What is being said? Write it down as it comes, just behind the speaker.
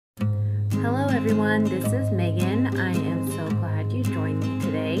Hello everyone, this is Megan. I am so glad you joined me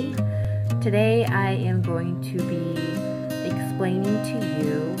today. Today I am going to be explaining to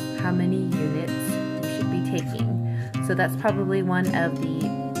you how many units you should be taking. So that's probably one of the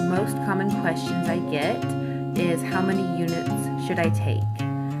most common questions I get is how many units should I take?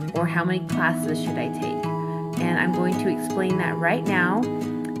 Or how many classes should I take? And I'm going to explain that right now.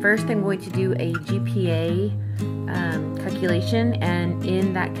 First I'm going to do a GPA calculation, and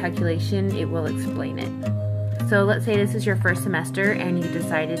in that calculation it will explain it. So let's say this is your first semester and you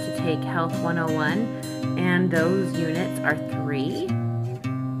decided to take Health 101 and those units are 3.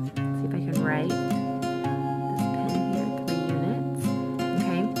 Let's see if I can write this pen here, 3 units.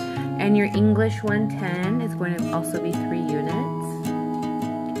 Okay, and your English 110 is going to also be 3 units.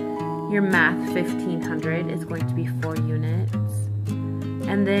 Your Math 1500 is going to be 4 units.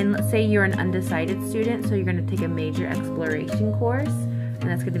 And then let's say you're an undecided student, so you're going to take a major exploration course, and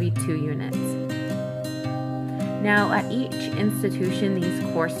that's going to be 2 units. Now at each institution, these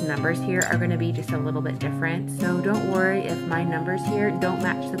course numbers here are going to be just a little bit different, so don't worry if my numbers here don't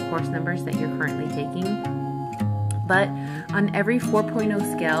match the course numbers that you're currently taking. But on every 4.0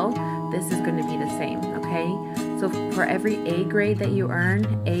 scale, this is going to be the same, okay? So for every A grade that you earn,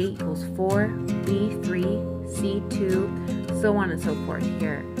 A equals 4, B 3, C 2, so on and so forth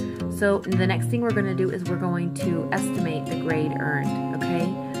here. So the next thing we're going to do is we're going to estimate the grade earned, okay?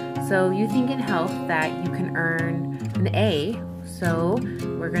 So you think in health that you can earn an A, so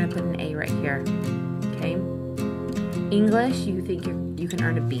we're going to put an A right here, okay? English, you think you can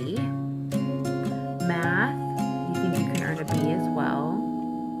earn a B. Math, you think you can earn a B as well.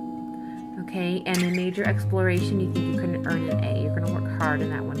 Okay, and in major exploration, you think you can earn an A. You're going to work hard in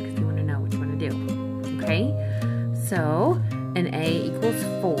that one because you want to know what you want to do, okay? So an A equals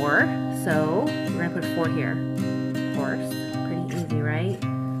 4, so we're going to put 4 here. Of course, pretty easy, right?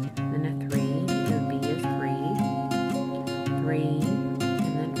 Then a 3, the B is 3,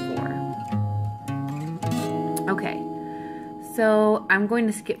 and then 4. Okay, so I'm going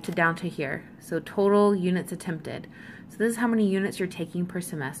to skip down to here. So total units attempted. So this is how many units you're taking per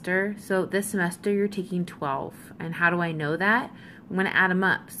semester. So this semester you're taking 12. And how do I know that? I'm going to add them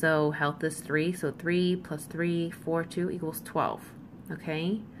up. So health is 3, so 3 plus 3, 4, 2 equals 12.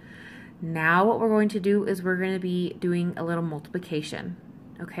 Okay? Now what we're going to do is we're going to be doing a little multiplication.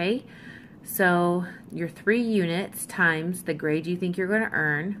 Okay? So your 3 units times the grade you think you're going to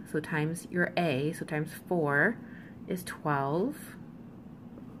earn, so times your A, so times 4 is 12.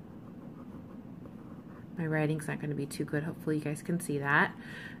 My writing's not going to be too good. Hopefully you guys can see that.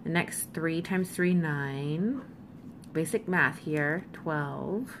 The next 3 times 3, 9. Basic math here,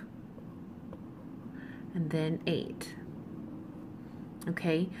 12, and then 8.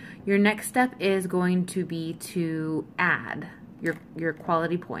 Okay, your next step is going to be to add your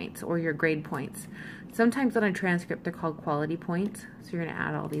quality points or your grade points. Sometimes on a transcript they're called quality points, so you're going to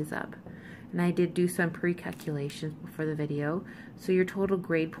add all these up. And I did do some pre-calculations before the video. So your total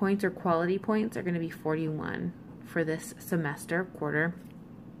grade points or quality points are going to be 41 for this semester, quarter.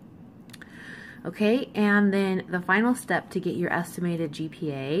 Okay, and then the final step to get your estimated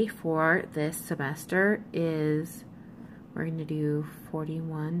GPA for this semester is we're going to do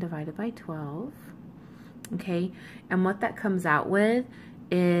 41 divided by 12. Okay, and what that comes out with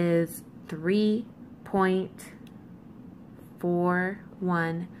is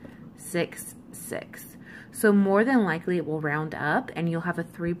 3.4166. So more than likely it will round up and you'll have a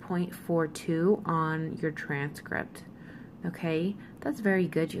 3.42 on your transcript. Okay, that's very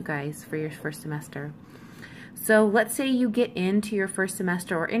good, you guys, for your first semester. So let's say you get into your first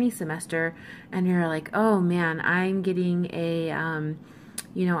semester or any semester and you're like, oh man, I'm getting a, I'm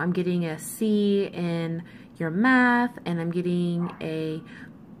getting a C in your math and I'm getting a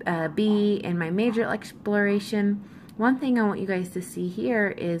B in my major exploration. One thing I want you guys to see here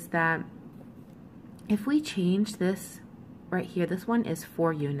is that if we change this right here, this one is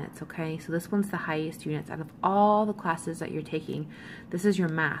 4 units, okay? So this one's the highest units out of all the classes that you're taking. This is your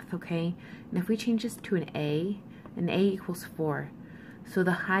math, okay? And if we change this to an A equals 4. So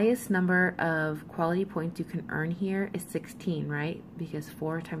the highest number of quality points you can earn here is 16, right? Because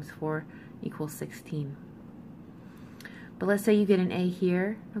 4 times 4 equals 16. But let's say you get an A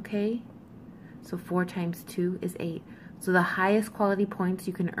here, okay? So 4 times 2 is 8. So the highest quality points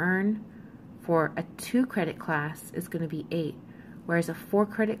you can earn for a 2-credit class is going to be 8, whereas a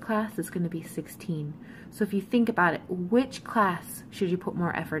 4-credit class is going to be 16. So if you think about it, which class should you put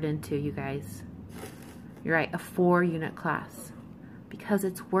more effort into, you guys? You're right, a 4-unit class, because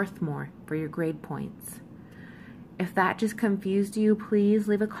it's worth more for your grade points. If that just confused you, please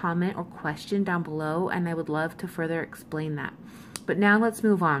leave a comment or question down below and I would love to further explain that. But now let's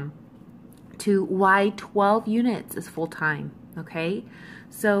move on. to why 12 units is full-time, okay?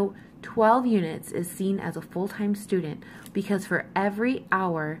 So 12 units is seen as a full-time student because for every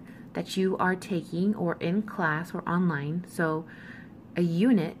hour that you are taking or in class or online, so a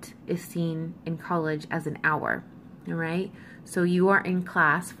unit is seen in college as an hour, all right? So you are in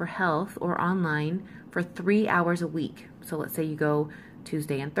class for health or online for 3 hours a week. So let's say you go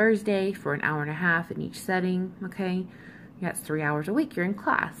Tuesday and Thursday for an hour and a half in each setting, okay? That's 3 hours a week you're in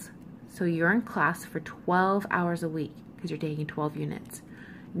class. So you're in class for 12 hours a week because you're taking 12 units.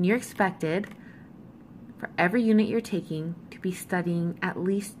 And you're expected for every unit you're taking to be studying at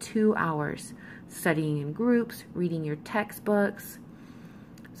least 2 hours, studying in groups, reading your textbooks.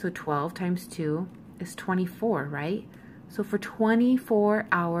 So 12 times 2 is 24, right? So for 24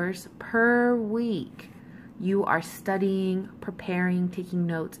 hours per week, you are studying, preparing, taking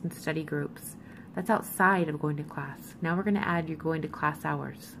notes in study groups. That's outside of going to class. Now we're going to add your going to class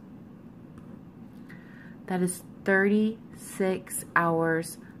hours. That is 36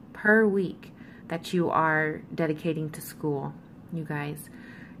 hours per week that you are dedicating to school, you guys.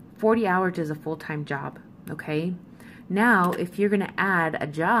 40 hours is a full-time job, okay? Now, if you're going to add a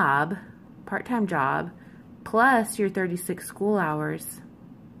job, part-time job, plus your 36 school hours,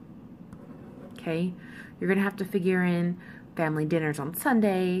 okay, you're going to have to figure in family dinners on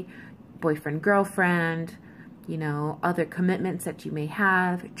Sunday, boyfriend, girlfriend, you know, other commitments that you may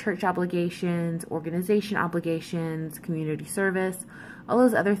have, church obligations, organization obligations, community service, all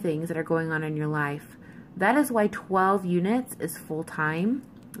those other things that are going on in your life. That is why 12 units is full-time,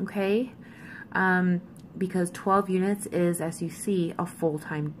 okay? Because 12 units is, as you see, a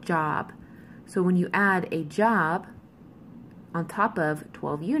full-time job. So when you add a job on top of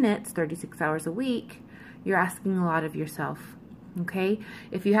 12 units, 36 hours a week, you're asking a lot of yourself. Okay,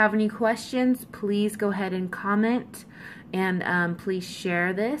 if you have any questions, please go ahead and comment, and please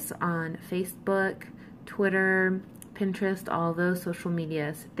share this on Facebook, Twitter, Pinterest, all those social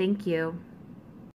medias. Thank you.